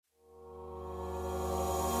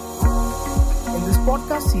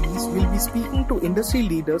podcast series, we'll be speaking to industry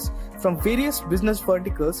leaders from various business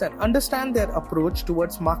verticals and understand their approach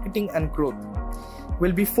towards marketing and growth.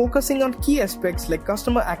 We'll be focusing on key aspects like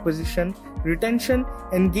customer acquisition, retention,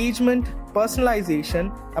 engagement,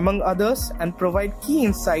 personalization, among others, and provide key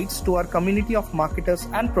insights to our community of marketers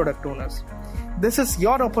and product owners. This is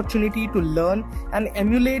your opportunity to learn and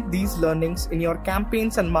emulate these learnings in your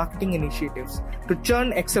campaigns and marketing initiatives to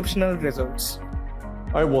churn exceptional results.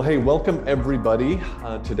 All right, well, hey, welcome everybody.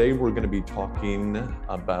 Today we're going to be talking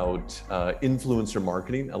about influencer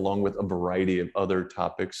marketing along with a variety of other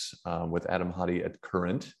topics with Adam Hadi at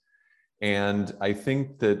Current. And I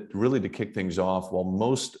think that really to kick things off, while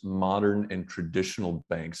most modern and traditional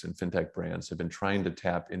banks and fintech brands have been trying to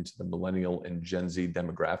tap into the millennial and Gen Z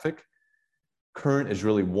demographic, Current is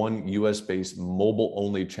really one US-based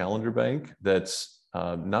mobile-only challenger bank that's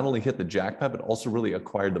not only hit the jackpot, but also really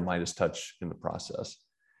acquired the Midas touch in the process.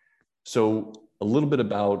 So a little bit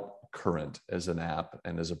about Current as an app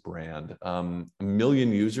and as a brand. 1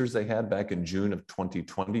 million users they had back in June of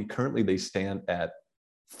 2020. Currently, they stand at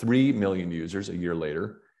 3 million users a year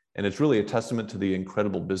later. And it's really a testament to the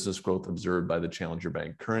incredible business growth observed by the challenger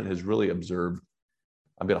bank. Current has really observed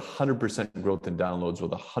about 100% growth in downloads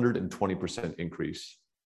with 120% increase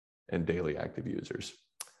in daily active users.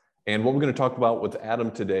 And what we're going to talk about with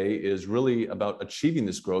Adam today is really about achieving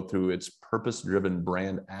this growth through its purpose-driven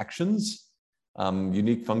brand actions,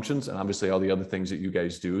 unique functions, and obviously all the other things that you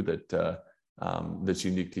guys do that that's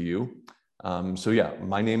unique to you. So yeah,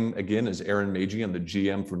 my name again is Aaron Magee. I'm the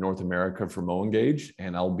GM for North America for MoEngage,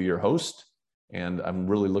 and I'll be your host. And I'm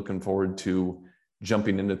really looking forward to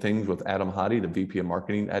jumping into things with Adam Hadi, the VP of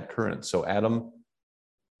Marketing at Current. So Adam,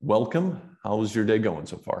 welcome. How's your day going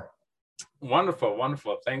so far?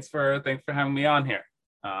 Wonderful. Thanks for having me on here.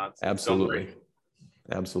 Absolutely.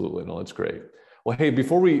 No, that's great. Well, hey,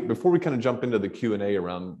 before we kind of jump into the Q&A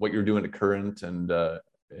around what you're doing at Current and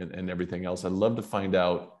everything else, I'd love to find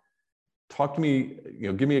out. Talk to me.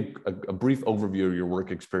 Give me a brief overview of your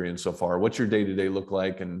work experience so far. What's your day-to-day look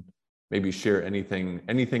like, and maybe share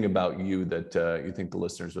anything about you that you think the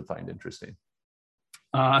listeners would find interesting.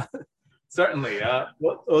 Certainly.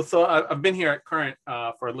 So I've been here at Current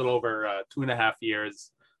for a little over 2.5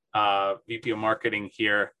 years, VP of Marketing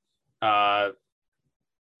here. Now,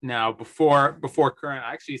 before Current,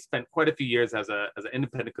 I actually spent quite a few years as an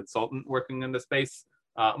independent consultant working in the space,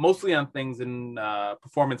 mostly on things in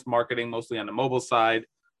performance marketing, mostly on the mobile side,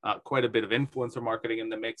 quite a bit of influencer marketing in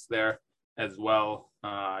the mix there as well.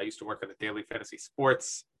 I used to work at a daily fantasy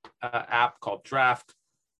sports app called Draft.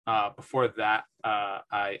 Before that,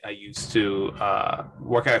 I used to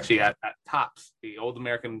work actually at Topps, the old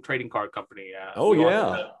American trading card company. Oh,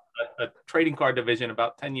 yeah. A trading card division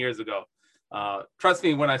about 10 years ago. Trust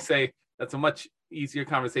me when I say that's a much easier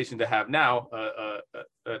conversation to have now,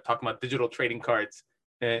 talking about digital trading cards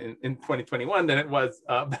in 2021 than it was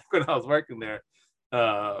back when I was working there.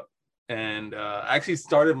 And I actually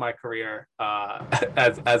started my career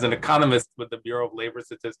as an economist with the Bureau of Labor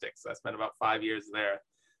Statistics. I spent about 5 years there.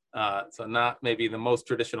 So not maybe the most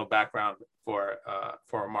traditional background for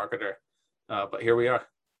a marketer, but here we are.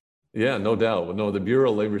 Yeah, no doubt. Well, no, the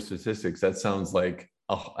Bureau of Labor Statistics, that sounds like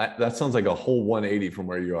a whole 180 from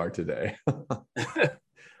where you are today.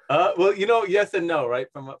 Well, yes and no, right?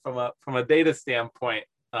 From a data standpoint,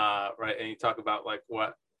 right? And you talk about like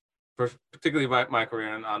what, particularly my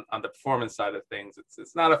career on the performance side of things,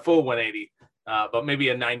 it's not a full 180, but maybe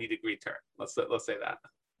a 90-degree turn. Let's say that.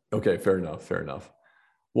 Okay, fair enough.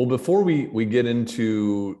 Well, before we get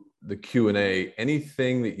into the Q&A,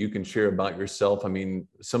 anything that you can share about yourself? I mean,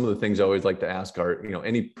 some of the things I always like to ask are,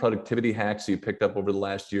 any productivity hacks you picked up over the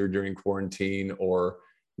last year during quarantine, or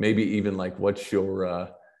maybe even like what's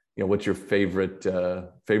your favorite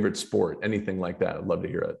sport? Anything like that? I'd love to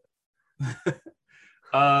hear it.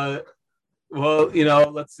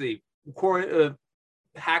 Well, let's see.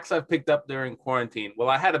 Hacks I've picked up during quarantine. Well,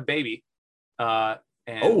 I had a baby.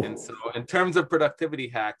 And so in terms of productivity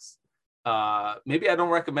hacks, maybe I don't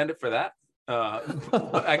recommend it for that.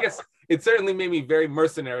 But I guess it certainly made me very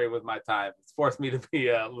mercenary with my time. It's forced me to be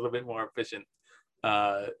a little bit more efficient.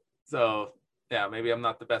 So yeah, maybe I'm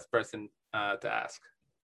not the best person to ask.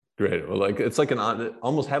 Great. Well, it's like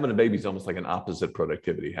almost having a baby is almost like an opposite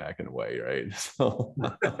productivity hack in a way, right? So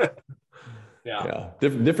yeah,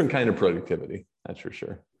 different kind of productivity. That's for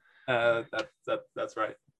sure. That's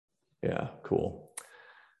right. Yeah, cool.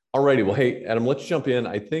 Alrighty, well, hey, Adam, let's jump in.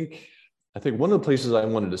 I think one of the places I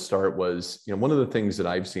wanted to start was, one of the things that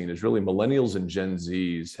I've seen is really millennials and Gen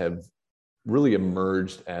Zs have really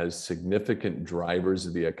emerged as significant drivers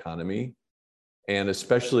of the economy and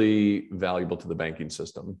especially valuable to the banking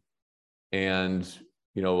system. And,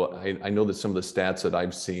 I know that some of the stats that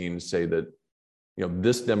I've seen say that,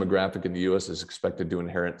 this demographic in the US is expected to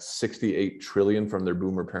inherit 68 trillion from their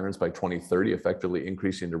boomer parents by 2030, effectively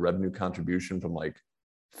increasing the revenue contribution from like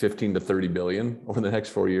 15 to 30 billion over the next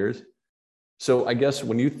 4 years. So I guess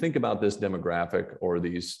when you think about this demographic or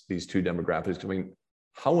these two demographics, I mean,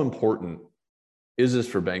 how important is this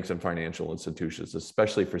for banks and financial institutions,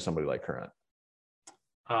 especially for somebody like Current?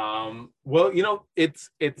 Well, it's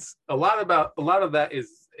a lot of that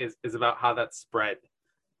is about how that's spread.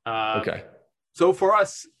 Okay. So for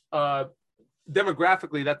us,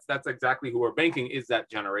 demographically, that's exactly who we're banking, is that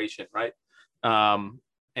generation, right? And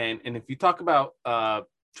if you talk about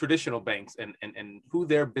traditional banks and who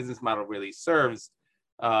their business model really serves,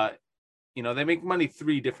 they make money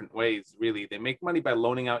three different ways, really. They make money by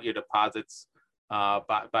loaning out your deposits,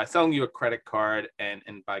 by selling you a credit card,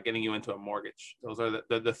 and by getting you into a mortgage. Those are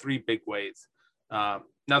the three big ways.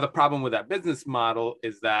 Now, the problem with that business model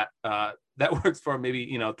is that that works for maybe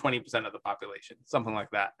 20% of the population, something like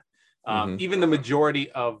that. Even the majority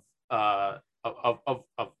of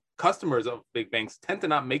customers of big banks tend to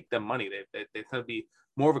not make them money. They tend to be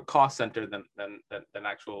more of a cost center than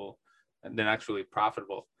actually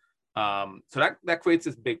profitable. So that creates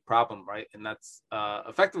this big problem, right? And that's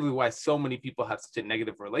effectively why so many people have such a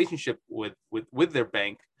negative relationship with their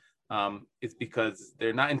bank. Is because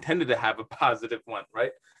they're not intended to have a positive one,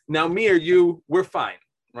 right? Now, me or you, we're fine,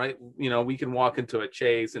 right? We can walk into a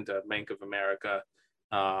Chase, into a Bank of America,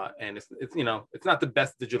 and it's not the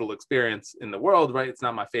best digital experience in the world, right? It's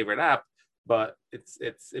not my favorite app, but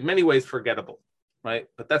it's in many ways forgettable, right?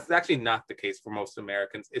 But that's actually not the case for most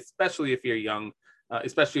Americans, especially if you're young,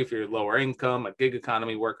 especially if you're lower income, a gig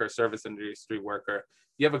economy worker, service industry worker.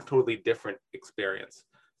 You have a totally different experience.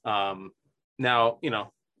 Now,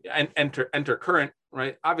 and enter Current,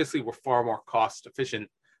 right? Obviously, we're far more cost efficient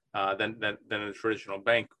than a traditional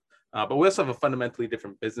bank, but we also have a fundamentally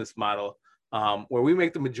different business model, where we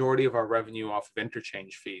make the majority of our revenue off of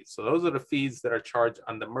interchange fees. So those are the fees that are charged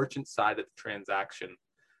on the merchant side of the transaction.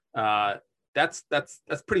 That's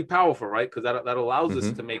pretty powerful, right? Because that allows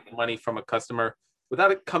us to make money from a customer without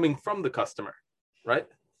it coming from the customer, right?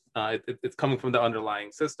 It's coming from the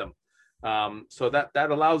underlying system. So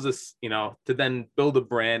that allows us, to then build a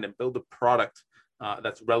brand and build a product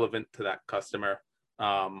that's relevant to that customer.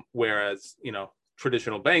 Whereas,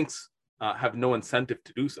 traditional banks have no incentive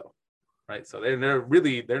to do so, right? So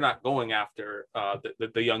they're not going after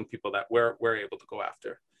the young people that we're able to go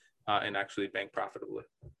after and actually bank profitably.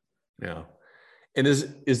 Yeah. And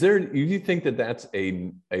is there, do you think that that's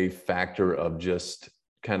a factor of just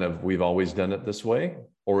kind of, we've always done it this way?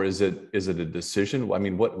 Or is it a decision? I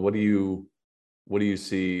mean, what do you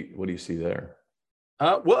see there?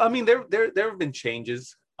 Well, I mean, there have been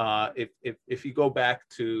changes. If you go back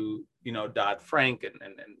to Dodd-Frank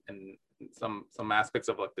and some aspects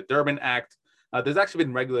of like the Durbin Act, there's actually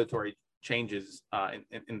been regulatory changes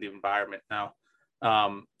in the environment now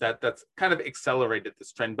that's kind of accelerated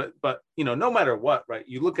this trend. But no matter what, right?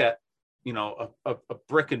 You look at a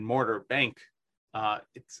brick and mortar bank.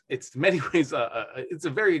 It's in many ways it's a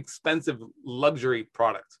very expensive luxury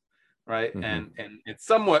product, right? And it's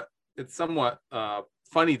somewhat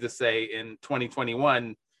funny to say in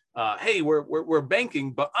 2021, hey, we're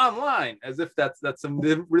banking but online, as if that's some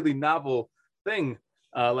really novel thing.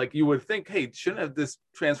 Like you would think, hey, shouldn't have this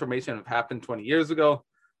transformation have happened 20 years ago?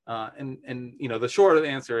 And the short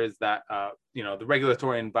answer is that the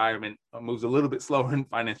regulatory environment moves a little bit slower in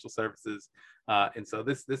financial services. And so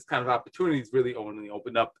this kind of opportunity is really only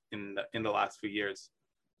opened up in the last few years.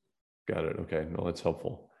 Got it. Okay. No, that's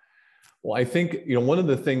helpful. Well, I think, one of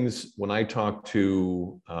the things when I talk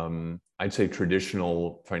to, I'd say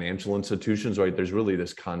traditional financial institutions, right, there's really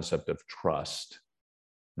this concept of trust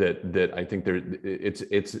that I think it's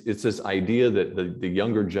this idea that the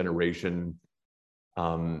younger generation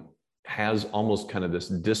has almost kind of this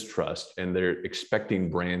distrust, and they're expecting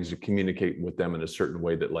brands to communicate with them in a certain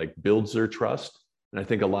way that like builds their trust. And I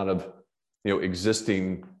think a lot of,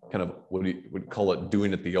 existing kind of what you would call it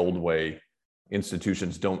doing it the old way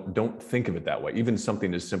institutions don't think of it that way. Even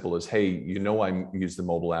something as simple as, hey, I use the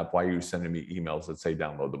mobile app. Why are you sending me emails that say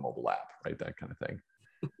download the mobile app, right? That kind of thing.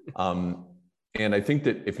 And I think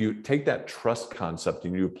that if you take that trust concept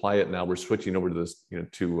and you apply it, now we're switching over to this,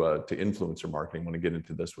 to influencer marketing. I want to get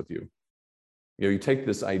into this with you. You take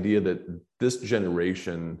this idea that this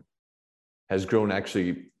generation has grown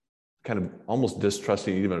actually kind of almost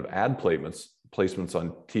distrusting even of ad placements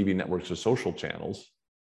on TV networks or social channels.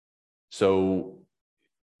 So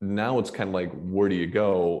now it's kind of like, where do you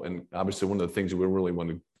go? And obviously one of the things that we really want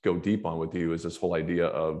to go deep on with you is this whole idea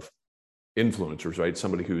of influencers, right?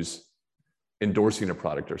 Somebody who's endorsing a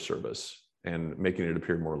product or service and making it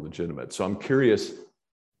appear more legitimate. So I'm curious,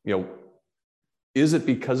 is it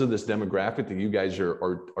because of this demographic that you guys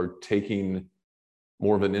are taking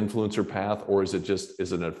more of an influencer path, or is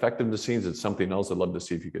it an effectiveness scene? Is it something else? I'd love to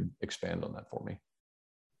see if you could expand on that for me.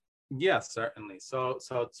 Yes, certainly. So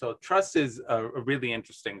trust is a really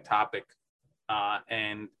interesting topic,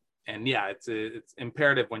 and yeah, it's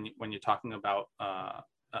imperative when you're talking about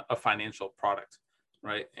a financial product,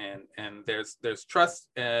 right? And there's trust,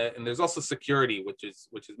 and there's also security, which is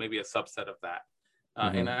maybe a subset of that.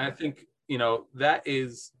 And I think that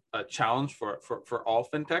is a challenge for all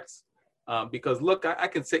fintechs, because look, I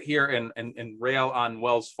can sit here and rail on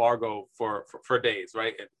Wells Fargo for days,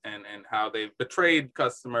 right? And how they've betrayed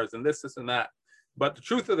customers and this and that. But the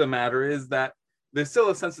truth of the matter is that there's still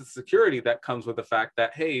a sense of security that comes with the fact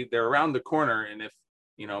that, hey, they're around the corner, and if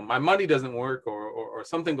my money doesn't work or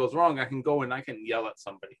something goes wrong, I can go and I can yell at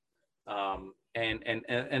somebody.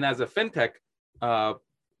 And as a fintech,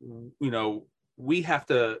 we have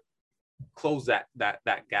to close that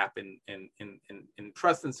gap in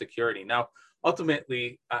trust and security. Now,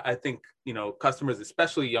 ultimately, I think customers,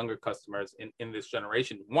 especially younger customers in this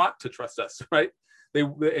generation, want to trust us, right?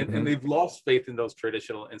 And they've lost faith in those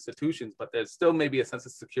traditional institutions, but there's still maybe a sense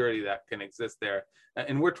of security that can exist there,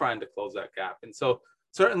 and we're trying to close that gap. And so,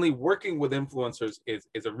 certainly, working with influencers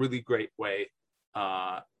is a really great way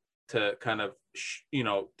to kind of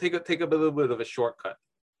take a little bit of a shortcut.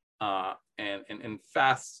 And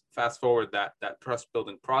fast forward that trust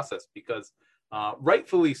building process, because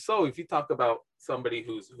rightfully so, if you talk about somebody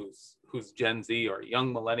who's Gen Z or a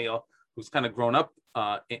young millennial who's kind of grown up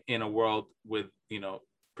in a world with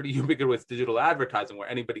pretty ubiquitous digital advertising where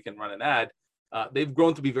anybody can run an ad, they've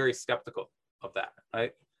grown to be very skeptical of that,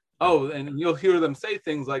 right? Oh, and you'll hear them say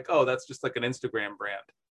things like, "Oh, that's just like an Instagram brand,"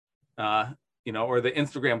 or the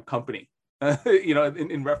Instagram company,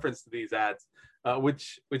 in reference to these ads.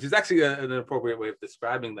 Which is actually an appropriate way of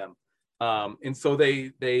describing them. And so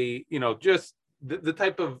they just the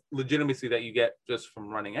type of legitimacy that you get just from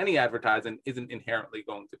running any advertising isn't inherently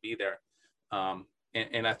going to be there.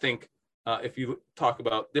 And I think if you talk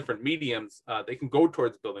about different mediums, they can go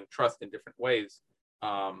towards building trust in different ways.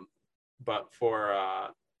 But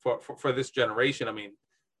for this generation, I mean,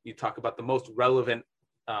 you talk about the most relevant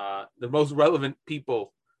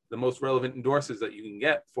people, the most relevant endorsers that you can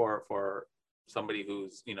get for somebody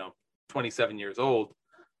who's 27 years old,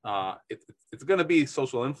 it's going to be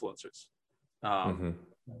social influencers,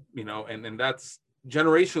 and that's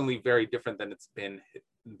generationally very different than it's been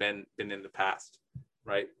in the past,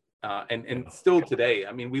 right? And still today,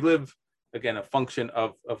 I mean, we live, again, a function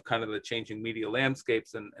of kind of the changing media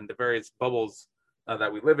landscapes and the various bubbles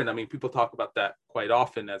that we live in. I mean, people talk about that quite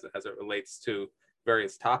often as it relates to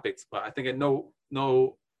various topics, but I think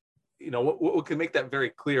what can make that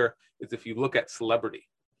very clear is if you look at celebrity,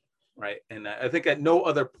 right? And I think at no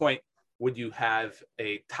other point would you have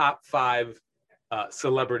a top 5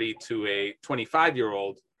 celebrity to a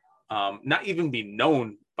 25-year-old not even be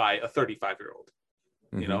known by a 35-year-old,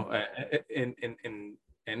 and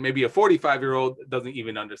maybe a 45-year-old doesn't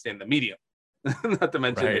even understand the medium, not to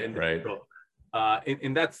mention the individual.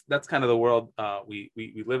 And that's kind of the world we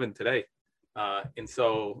live in today. And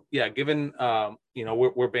so, yeah, given,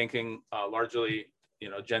 we're banking largely,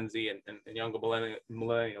 Gen Z and younger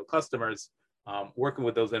millennial customers, working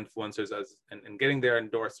with those influencers and getting their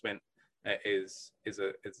endorsement is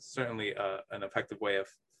certainly an effective way of,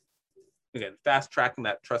 again, fast tracking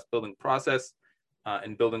that trust building process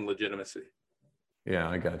and building legitimacy. Yeah,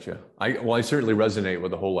 I gotcha. I certainly resonate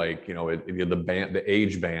with the whole, the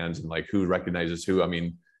age bands and who recognizes who. I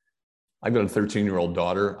mean, I've got a 13-year-old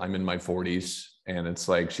daughter. I'm in my 40s, and it's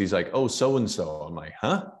she's like, "Oh, so-and-so." I'm like,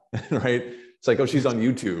 "Huh?" Right? It's like, "Oh, she's on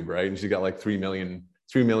YouTube," right? And she's got 3 million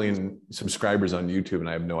subscribers on YouTube, and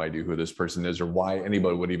I have no idea who this person is or why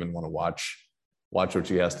anybody would even want to watch what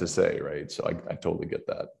she has to say, right? So I totally get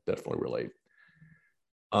that. Definitely relate.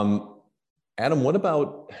 Adam, what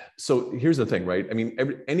about, so here's the thing, right? I mean,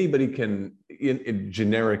 anybody can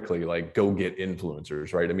generically go get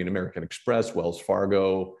influencers, right? I mean, American Express, Wells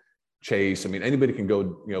Fargo, Chase. I mean, anybody can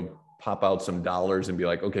go, pop out some dollars and be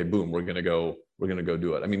like, okay, boom, we're gonna go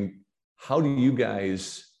do it. I mean, how do you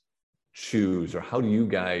guys choose, or how do you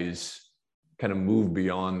guys kind of move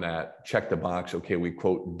beyond that, check the box, okay, we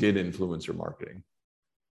quote did influencer marketing?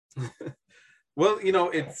 Well,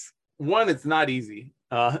 it's not easy,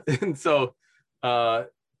 and so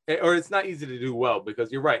or it's not easy to do well,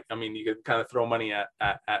 because you're right. I mean, you could kind of throw money at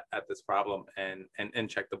this problem and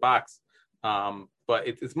check the box. But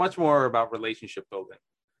it's much more about relationship building,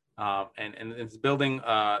 and it's building,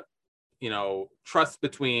 trust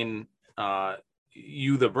between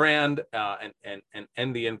you, the brand, and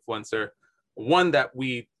the influencer. One, that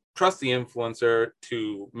we trust the influencer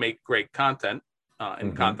to make great content,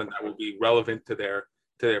 and content that will be relevant to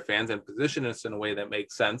their fans and position us in a way that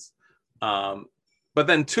makes sense. But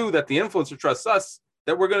then two, that the influencer trusts us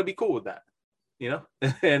that we're going to be cool with that,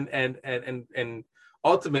 and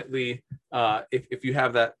ultimately, if you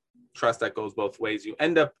have that trust that goes both ways, you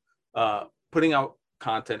end up putting out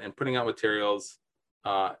content and putting out materials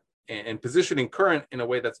and positioning Current in a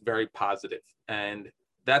way that's very positive, and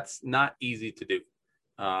that's not easy to do.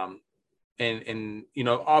 And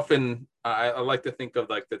often I like to think of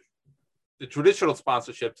like the traditional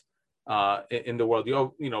sponsorships in the world.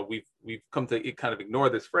 We've come to kind of ignore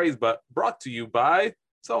this phrase, but brought to you by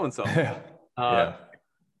so and so.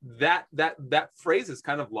 That phrase has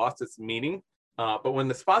kind of lost its meaning. But when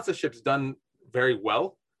the sponsorship's done very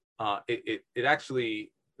well, it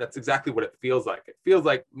actually, that's exactly what it feels like. It feels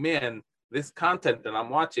like, man, this content that I'm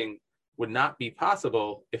watching would not be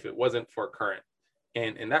possible if it wasn't for Current.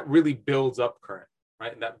 And that really builds up Current,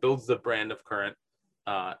 right? And that builds the brand of Current.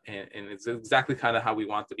 And it's exactly kind of how we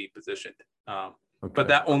want to be positioned. But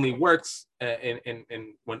that only works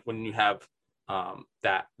when you have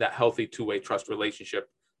that healthy two-way trust relationship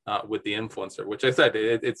with the influencer, which I said,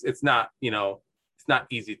 it's not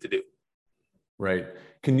easy to do. Right.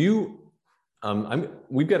 Can you?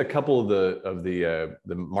 We've got a couple of the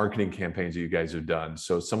marketing campaigns that you guys have done.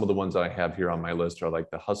 So some of the ones I have here on my list are like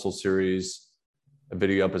the Hustle series,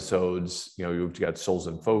 video episodes. You've got Souls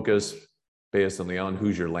in Focus, Beas and Leon,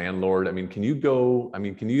 Who's Your Landlord? Can you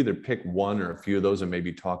either pick one or a few of those and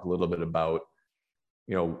maybe talk a little bit about,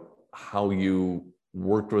 how you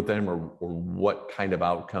worked with them or what kind of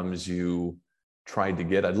outcomes you tried to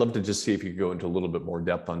get? I'd love to just see if you could go into a little bit more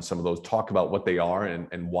depth on some of those, talk about what they are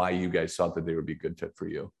and why you guys thought that they would be a good fit for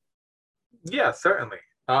you. Yeah, certainly.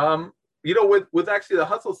 With actually the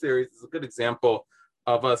Hustle series is a good example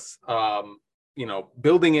of us,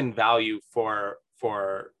 building in value for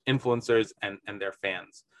influencers and their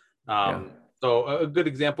fans. So a good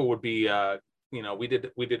example would be, we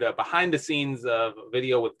did a behind the scenes of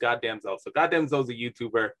video with Goddamn-Zo. So Goddamn-Zo's a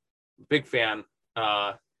YouTuber, big fan.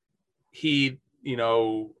 He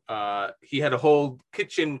had a whole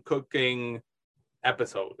kitchen cooking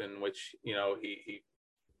episode in which,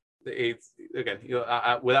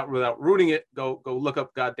 without rooting it, go look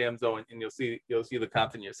up Goddamn-Zo and you'll see the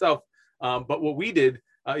content yourself. But what we did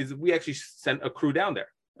is we actually sent a crew down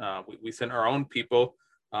there. We sent our own people.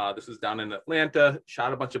 This was down in Atlanta,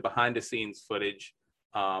 shot a bunch of behind the scenes footage,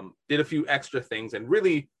 did a few extra things, and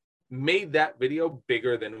really made that video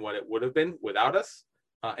bigger than what it would have been without us.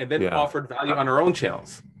 And then offered value on our own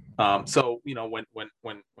channels. So when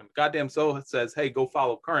Goddamn-Zo says, "Hey, go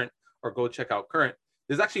follow Current or go check out Current,"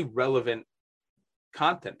 there's actually relevant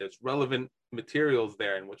content. There's relevant materials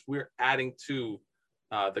there in which we're adding to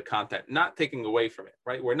the content, not taking away from it.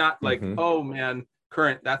 Right? We're not like, "Oh man,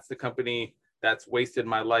 Current, that's the company that's wasted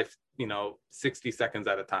my life, 60 seconds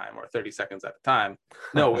at a time or 30 seconds at a time."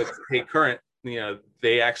 No, it's, "Hey, Current,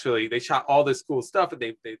 they shot all this cool stuff and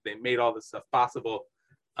they made all this stuff possible."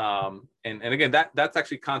 And again, that's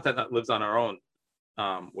actually content that lives on our own,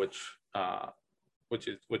 which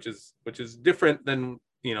is different than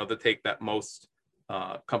the take that most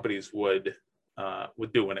companies would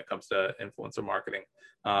do when it comes to influencer marketing.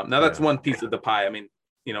 Now that's one piece of the pie.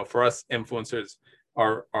 For us, influencers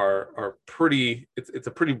are pretty. It's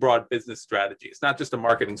a pretty broad business strategy. It's not just a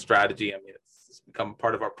marketing strategy. It's become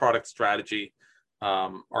part of our product strategy,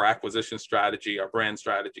 our acquisition strategy, our brand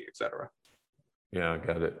strategy, et cetera. Yeah,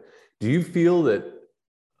 got it. Do you feel that,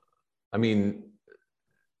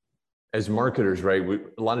 as marketers, right,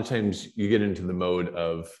 a lot of times you get into the mode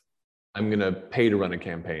of, I'm going to pay to run a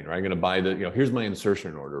campaign, or I'm going to buy here's my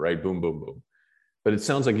insertion order, right? Boom, boom, boom. But it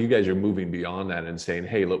sounds like you guys are moving beyond that and saying,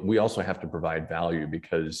 hey, look, we also have to provide value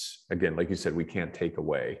because, again, like you said, we can't take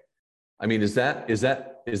away. Is that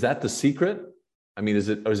the secret? Is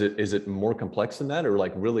it more complex than that? Or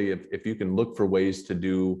like really, if you can look for ways to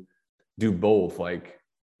do both, like,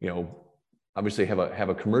 obviously have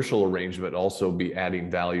a commercial arrangement, also be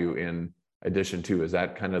adding value in addition to, is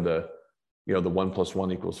that kind of the 1 +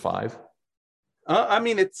 1 = 5?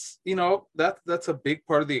 It's, that's a big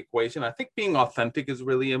part of the equation. I think being authentic is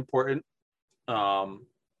really important.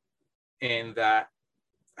 And that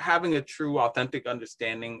having a true authentic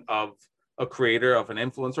understanding of a creator, of an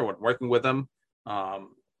influencer when working with them,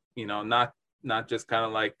 not just kind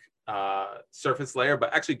of like surface layer,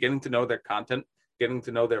 but actually getting to know their content, getting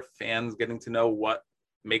to know their fans, getting to know what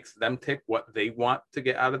makes them tick, what they want to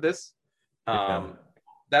get out of this.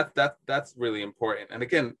 that's really important. And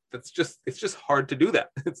again, it's just hard to do that.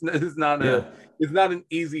 It's not an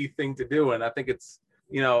easy thing to do. And I think it's,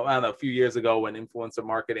 I don't know, a few years ago when influencer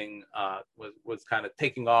marketing was kind of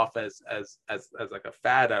taking off as like a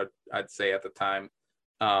fad, I'd say at the time.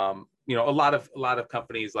 A lot of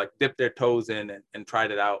companies like dipped their toes in and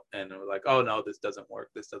tried it out and were like, oh no, this doesn't work,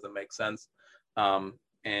 this doesn't make sense.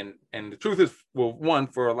 And the truth is, well, one,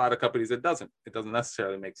 for a lot of companies it doesn't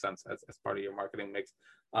necessarily make sense as part of your marketing mix.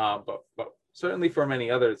 But certainly for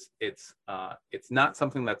many others, it's not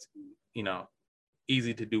something that's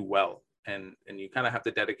easy to do well, and you kind of have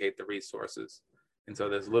to dedicate the resources. And so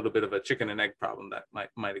there's a little bit of a chicken and egg problem that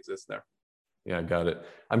might exist there. Yeah, got it.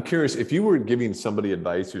 I'm curious, if you were giving somebody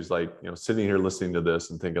advice who's like, sitting here listening to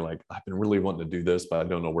this and thinking like, I've been really wanting to do this, but I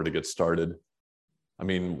don't know where to get started. I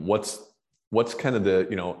mean, what's kind of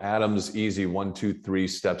the, Adam's easy 1, 2, 3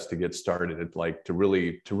 steps to get started, like to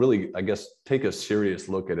really, I guess, take a serious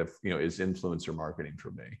look at if, is influencer marketing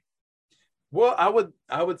for me? Well, I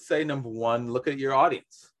would say, number one, look at your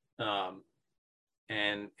audience, and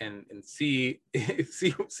see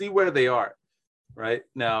where they are. Right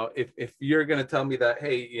now, if you're going to tell me that,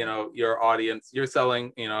 hey, your audience, you're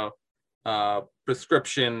selling,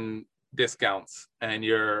 prescription discounts and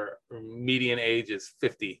your median age is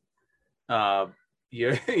 50,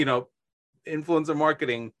 you're, influencer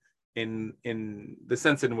marketing in the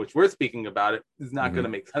sense in which we're speaking about it is not going to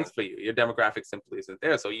make sense for you. Your demographic simply isn't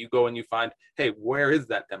there. So you go and you find, hey, where is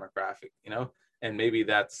that demographic? And maybe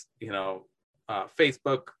that's,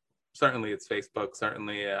 Facebook. Certainly it's Facebook,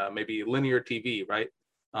 certainly maybe linear TV, right?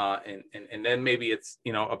 And then maybe it's,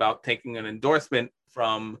 about taking an endorsement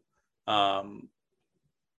from,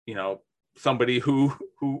 somebody who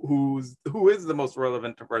is the most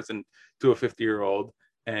relevant person to a 50-year-old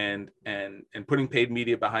and putting paid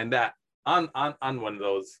media behind that on one of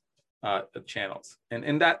those channels.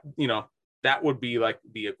 And that, that would be like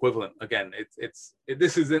the equivalent. Again,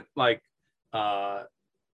 this isn't like,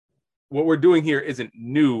 what we're doing here isn't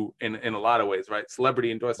new in a lot of ways, right?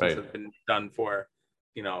 Celebrity endorsements have been done for,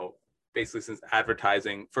 basically since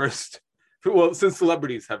advertising first. Well, since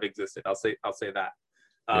celebrities have existed, I'll say that.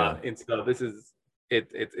 And so this is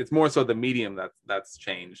it's more so the medium that's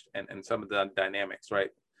changed and some of the dynamics, right?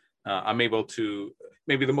 I'm able to,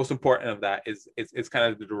 maybe the most important of that is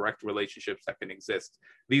kind of the direct relationships that can exist.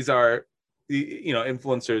 These are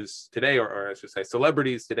influencers today, or I should say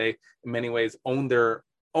celebrities today, in many ways own their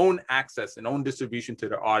own access and own distribution to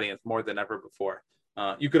their audience more than ever before.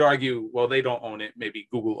 You could argue, well, they don't own it. Maybe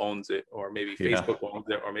Google owns it, or maybe Facebook owns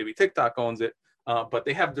it, or maybe TikTok owns it. But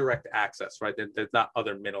they have direct access, right? There's not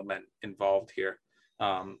other middlemen involved here.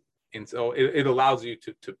 And so it allows you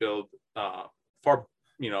to build far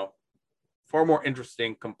more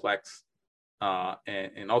interesting, complex,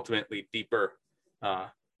 and ultimately deeper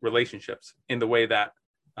relationships in the way that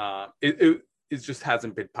it just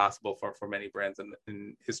hasn't been possible for many brands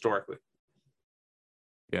and historically.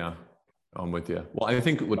 Yeah, I'm with you. Well, I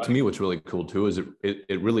think what's really cool too is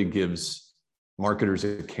it really gives marketers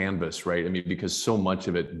a canvas, right? I mean, because so much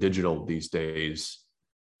of it digital these days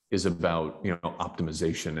is about,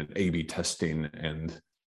 optimization and A/B testing and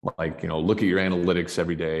like, look at your analytics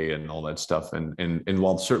every day and all that stuff. And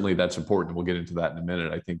while certainly that's important, we'll get into that in a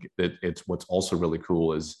minute. I think that it's what's also really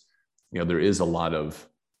cool is, there is a lot of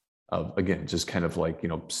again, just kind of like,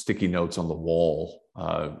 sticky notes on the wall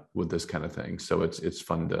with this kind of thing. So it's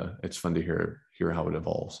fun to hear how it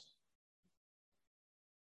evolves.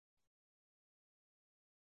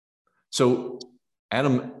 So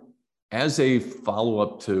Adam, as a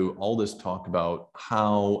follow-up to all this talk about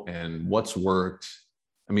how and what's worked,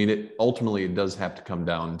 I mean, it does have to come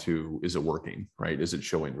down to, is it working, right? Is it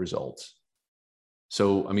showing results?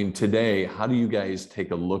 So, I mean, today, how do you guys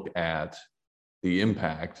take a look at the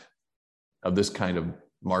impact of this kind of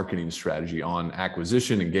marketing strategy on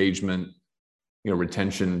acquisition, engagement,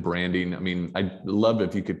 retention, branding? I mean, I'd love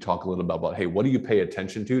if you could talk a little bit about, hey, what do you pay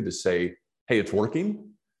attention to say, hey, it's working?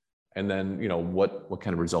 And then, what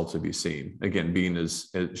kind of results have you seen? Again,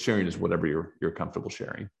 sharing is whatever you're comfortable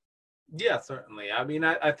sharing. Yeah, certainly. I mean,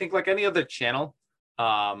 I think like any other channel,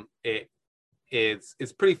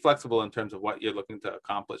 it's pretty flexible in terms of what you're looking to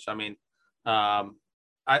accomplish. I mean,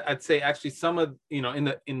 I'd say actually some of,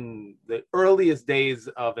 in the earliest days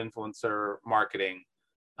of influencer marketing,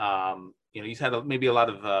 you had maybe a lot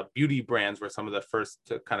of beauty brands were some of the first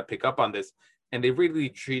to kind of pick up on this, and they really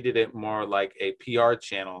treated it more like a PR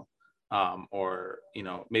channel, or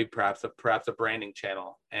maybe perhaps a branding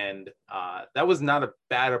channel, and that was not a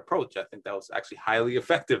bad approach. I think that was actually highly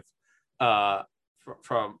effective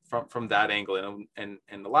from that angle, and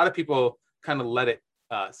a lot of people kind of let it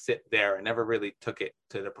sit there. I never really took it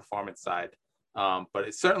to the performance side, but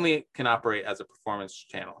it certainly can operate as a performance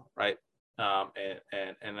channel, right?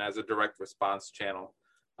 And as a direct response channel.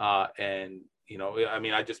 And I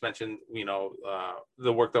mean, I just mentioned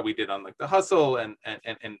the work that we did on like the hustle, and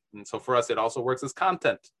so for us, it also works as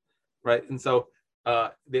content, right? And so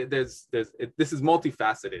this is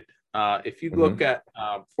multifaceted. If you look at,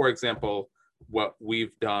 for example, what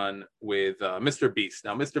we've done with Mr. Beast.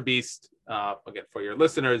 Now, Mr. Beast, again, for your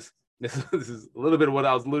listeners, this is a little bit of what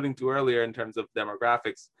I was alluding to earlier in terms of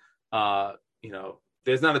demographics.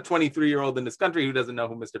 There's not a 23-year-old in this country who doesn't know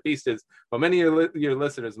who Mr. Beast is, but many of your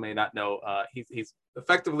listeners may not know. He's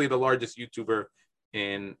effectively the largest YouTuber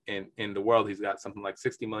in the world. He's got something like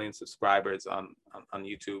 60 million subscribers on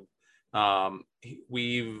YouTube.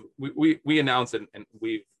 We announced and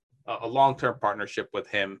we've a long-term partnership with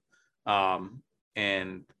him,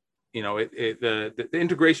 and the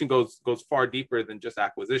integration goes far deeper than just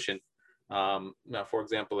acquisition. Now, for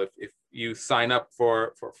example, if you sign up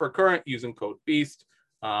for Current using code BEAST,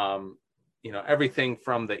 everything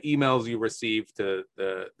from the emails you receive to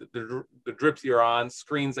the drips you're on,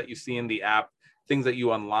 screens that you see in the app, things that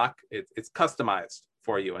you unlock, it's customized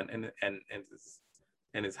for you and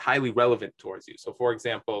is highly relevant towards you. So, for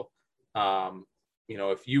example,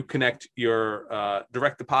 if you connect your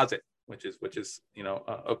direct deposit, which is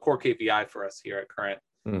a core KPI for us here at Current,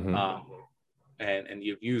 and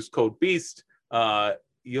you've used code BEAST,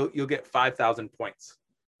 you'll get 5,000 points.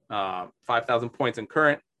 5,000 points in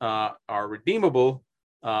Current are redeemable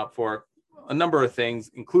for a number of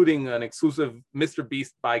things, including an exclusive Mr.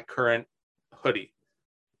 Beast by Current hoodie,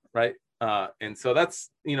 right? And so that's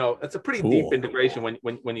a pretty deep integration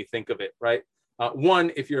when you think of it, right?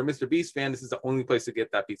 One, if you're a Mr. Beast fan, this is the only place to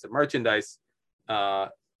get that piece of merchandise.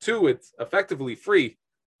 Two, it's effectively free,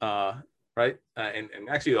 right? And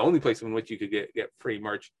actually the only place in which you could get free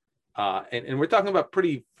merch. And we're talking about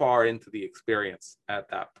pretty far into the experience at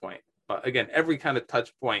that point. But again, every kind of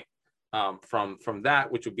touch point from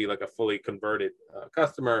that, which would be like a fully converted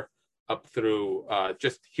customer, up through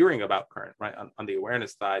just hearing about Current, right? On the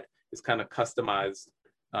awareness side, is kind of customized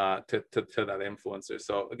to that influencer.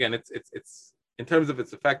 So again, it's in terms of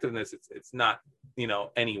its effectiveness, it's not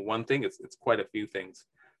any one thing. It's quite a few things.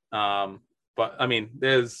 But I mean,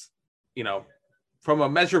 there's from a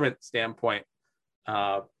measurement standpoint,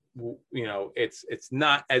 it's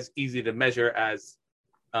not as easy to measure as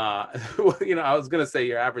I was gonna say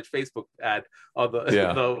your average Facebook ad. Although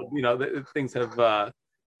the things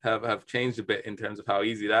have changed a bit in terms of how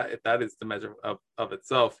easy that is to measure of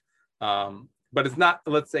itself. But it's not,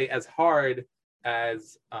 let's say, as hard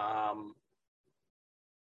as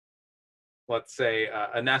let's say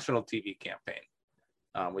a national TV campaign,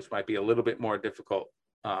 which might be a little bit more difficult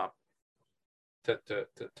to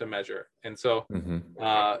measure. And so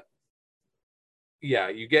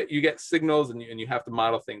you get signals and you have to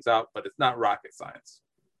model things out, but it's not rocket science.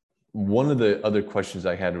 One of the other questions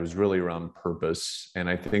I had was really around purpose. And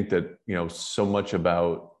I think that, so much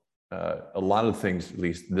about a lot of things, at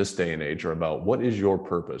least this day and age, are about what is your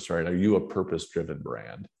purpose, right? Are you a purpose-driven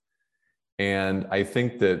brand? And I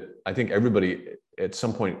think everybody at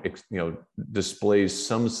some point, displays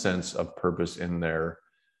some sense of purpose in their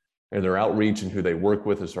outreach and who they work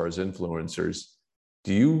with as far as influencers.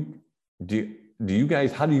 Do you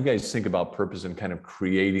guys, how do you guys think about purpose and kind of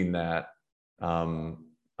creating that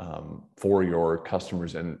for your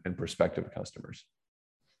customers and prospective customers?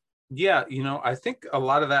 Yeah, I think a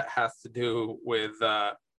lot of that has to do with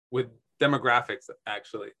demographics,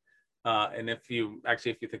 actually. And if you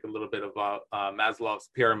think a little bit about Maslow's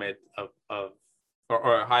pyramid or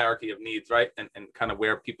a hierarchy of needs, right, and kind of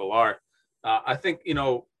where people are, I think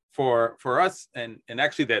for us and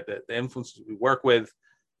actually the influencers we work with,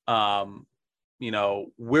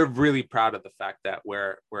 we're really proud of the fact that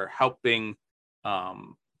we're helping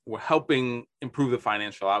improve the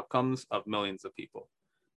financial outcomes of millions of people,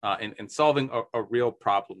 and solving a real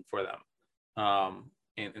problem for them,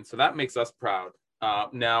 and so that makes us proud.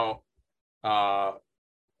 Now,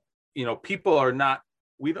 people are not.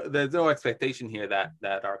 There's no expectation here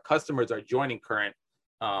that our customers are joining Current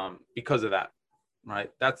because of that, right?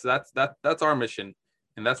 That's our mission,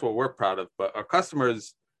 and that's what we're proud of. But our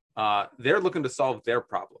customers, they're looking to solve their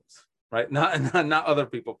problems, right? Not other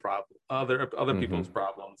people's people's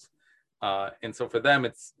problems. And so for them,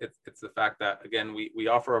 it's the fact that, again, we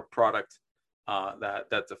offer a product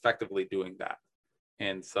that's effectively doing that.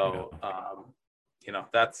 And so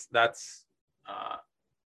that's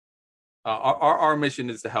our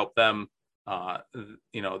mission is to help them.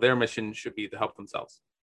 Their mission should be to help themselves.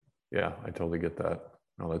 Yeah, I totally get that.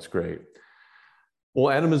 Oh, that's great.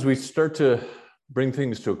 Well, Adam, as we start to bring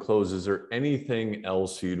things to a close, is there anything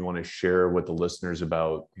else you'd want to share with the listeners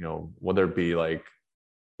about, whether it be like,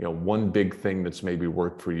 one big thing that's maybe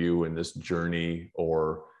worked for you in this journey,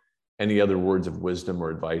 or any other words of wisdom or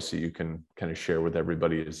advice that you can kind of share with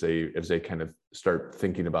everybody as they kind of start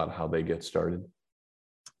thinking about how they get started?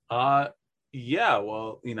 Yeah,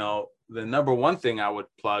 well, the number one thing I would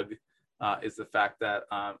plug is the fact that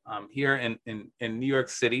I'm here in New York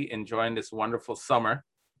City enjoying this wonderful summer,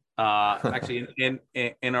 actually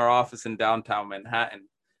in our office in downtown Manhattan.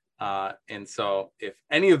 And so if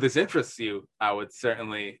any of this interests you, I would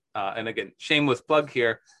certainly, and again, shameless plug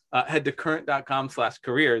here, head to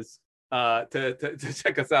current.com/careers to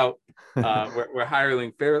check us out. We're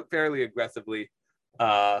hiring fairly aggressively.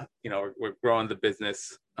 We're growing the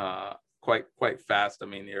business quite fast. I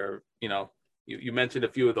mean, you mentioned a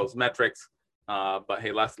few of those metrics, but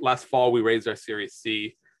hey, last fall we raised our Series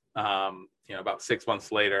C. About 6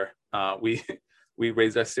 months later, we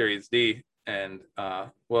raised our Series D. And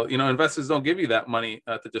investors don't give you that money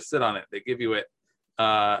to just sit on it. They give you it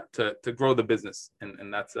to grow the business,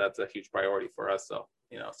 and that's a huge priority for us. So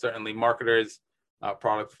certainly marketers,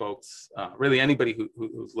 product folks, really anybody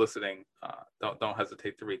who's listening, don't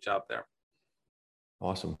hesitate to reach out there.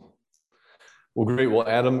 Awesome. Well, great. Well,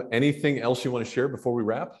 Adam, anything else you want to share before we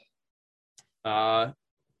wrap?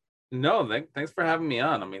 No, thanks for having me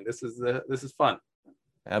on. I mean, this is fun.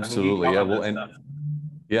 Absolutely.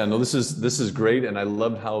 Yeah. Well, this is great. And I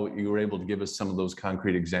loved how you were able to give us some of those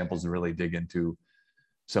concrete examples and really dig into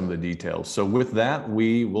some of the details. So with that,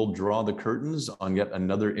 we will draw the curtains on yet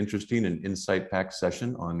another interesting and insight-packed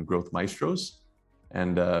session on Growth Maestros.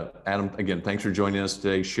 And Adam, again, thanks for joining us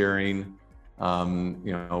today, sharing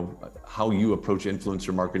how you approach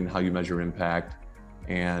influencer marketing, how you measure impact.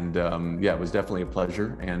 And it was definitely a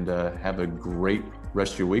pleasure. And have a great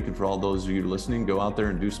rest of your week. And for all those of you listening, go out there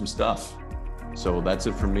and do some stuff. So that's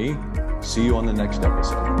it from me. See you on the next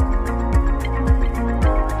episode.